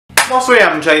What's up,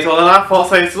 I'm Jason, and I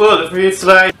thought I'd do a video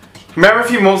today. Remember a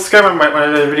few months ago when I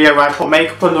did a video where I put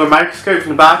makeup under a microscope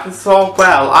from the back and so?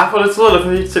 Well, I thought I'd do a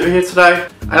video today,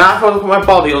 and I thought I'd look at my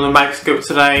body under a microscope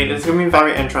today. It's going to be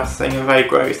very interesting and very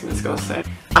gross and disgusting.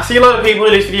 I see a lot of people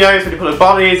in these videos when they put their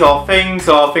bodies or things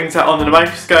that under the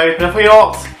microscope, and I thought, you know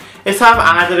what? It's time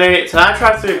I did it, and I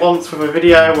tried to do it once with a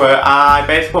video where I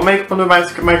basically put makeup under a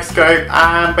microscope,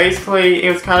 and basically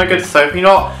it was kind of good, so you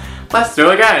know what? Let's do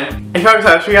it again. If you like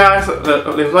this video, guys,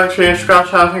 leave a like, share, subscribe,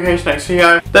 channel notification next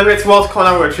video. Don't forget to watch the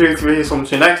content we're choosing to review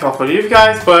something next I'll follow you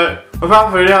guys, but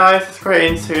without further ado guys, let's get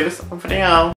into this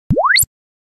video.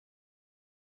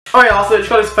 Oh yeah, also just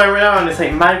got this phone right now and it's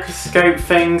like microscope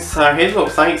thing, so here's what it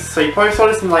looks like. So you probably saw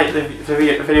this in like the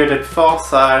video I did before,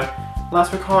 so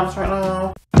let's record this right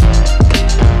now.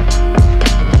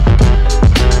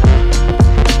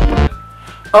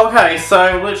 Okay,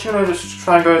 so literally I'm just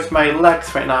trying to go to my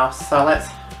legs right now, so let's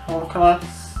have a look at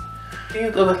this. See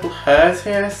the little hairs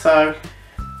here, so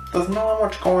there's not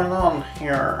much going on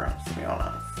here, to be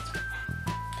honest.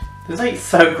 This is like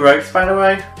so gross, by the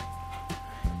way.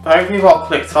 But hopefully it got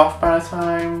clicked off by the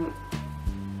time.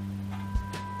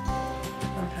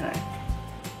 Okay.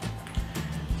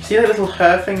 You see the little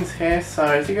hair things here, so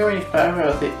as you go any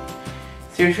further,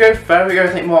 if you go further, it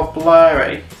goes like more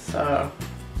blurry, so.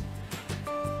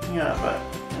 Yeah, but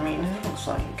I mean, it looks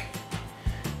like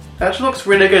it actually looks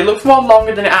really good. It looks more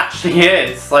longer than it actually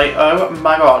is. Like, oh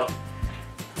my god,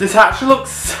 this actually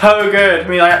looks so good. I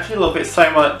mean, I actually love it so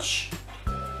much.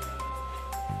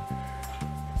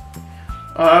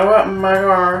 Oh my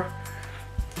god,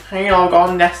 you know, I've got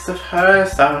a nest of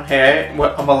hairs down here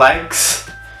on my legs.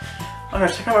 I'm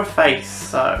gonna check out my face.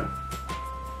 So,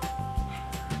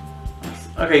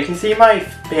 okay, you can see my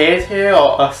beard here,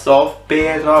 or a sort of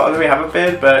beard. I don't really have a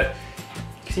beard, but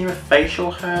you can see my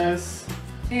facial hairs.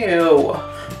 Ew.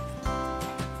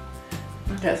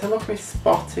 Okay, so look at my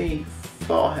spotty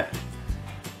forehead.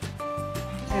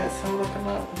 Yeah, let's have a look at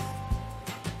that.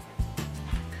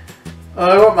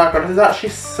 Oh my god, this is actually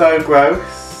so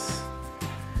gross.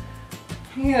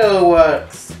 Ew.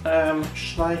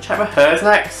 Should I check my hairs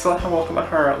next? Let's have a look at my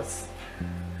hairs.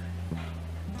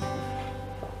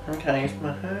 Okay,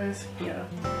 my hairs here.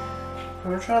 I'm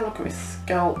going to try and look at my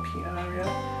scalp area.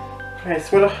 Okay,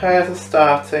 so where the hairs are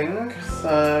starting,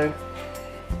 so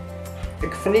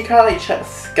it's funny you can't like check the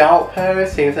scalp area,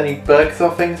 see if there's any bugs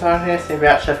or things around here, see if we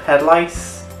actually have head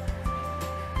lice.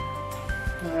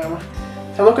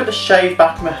 So look at the shave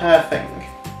back of my hair thing.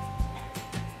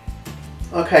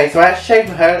 Okay, so I actually shaved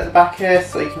my hair at the back here,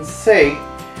 so you can see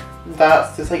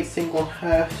that's just like single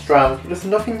hair strands, but there's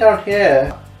nothing down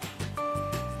here.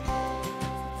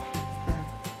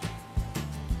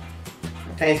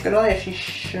 Okay, it's gonna actually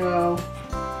show.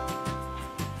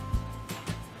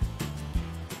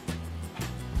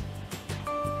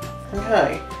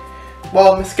 Okay.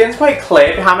 Well, my skin's quite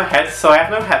clear behind my head, so I have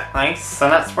no head lice, so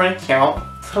that's pretty cute.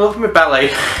 So look at my belly.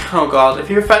 Oh god, if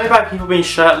you're offended by people being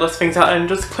shirtless, things like that, then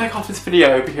just click off this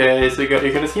video because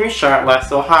you're gonna see me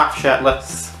shirtless or half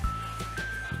shirtless.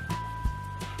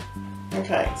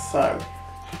 Okay, so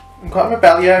I've got my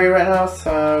belly area right now,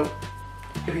 so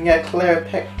if you can get a clearer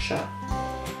picture.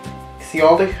 See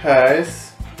all the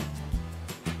hairs.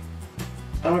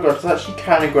 Oh my god, it's actually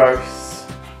kind of gross.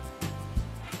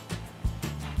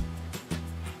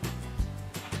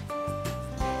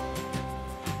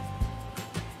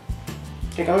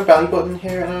 Okay, got my belly button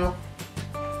here now.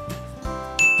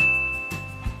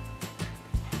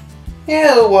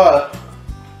 Ew!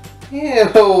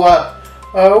 Ew!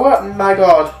 Oh my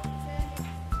god.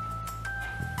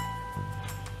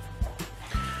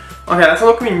 Okay, let's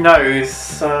look at my nose,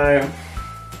 so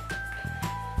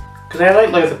because I have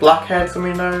like loads of blackheads on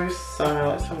my nose, so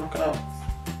let's have a look at that.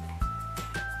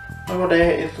 Oh god,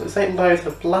 it's like loads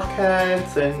of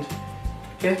blackheads and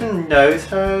here's my nose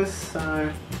hairs,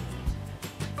 so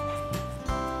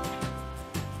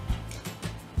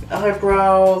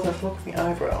eyebrows, let's look at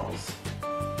my eyebrows.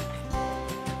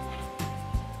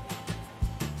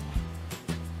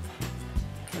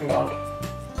 Oh god.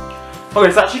 Okay,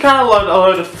 it's actually kind of a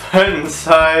load of fun,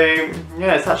 so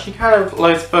yeah, it's actually kind of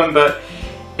loads of fun, but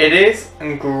it is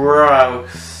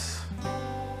gross.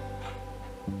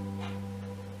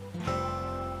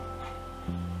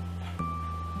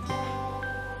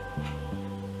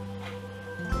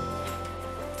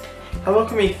 Have a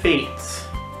look at my feet.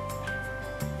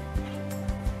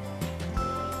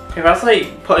 Okay, let's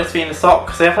like put this feet in the sock,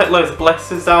 because they have like loads of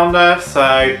blisters down there,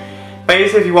 so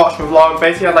basically if you watch my vlog,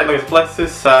 basically I had like loads of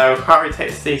blisters, so I can't really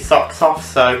take these socks off,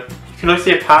 so you can only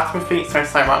see a part of my feet, so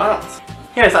something like that.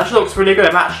 yeah, this actually looks really good.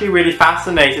 I'm actually really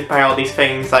fascinated by all these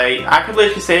things. Like, I could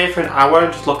literally sit here for an hour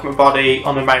and just look at my body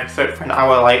on the microscope for an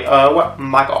hour, like, oh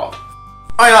my god.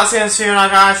 Alright, that's the end of this video now,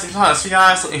 guys. If you like this video,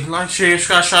 guys, if you like, share,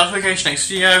 notification next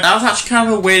video. That was actually kind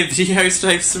of a weird video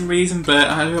today for some reason, but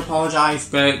I do apologise,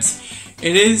 but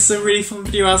it is a really fun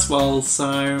video as well,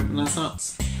 so that's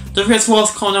nuts. Don't forget to watch,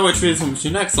 comment down which videos you want me to do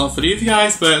next. I'll video for you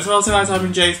guys, but as well, so guys, I've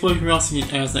been Jake, we'll see you in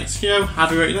the next video.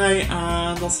 Have a great day,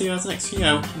 and I'll see you guys in the next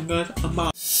video. Goodbye.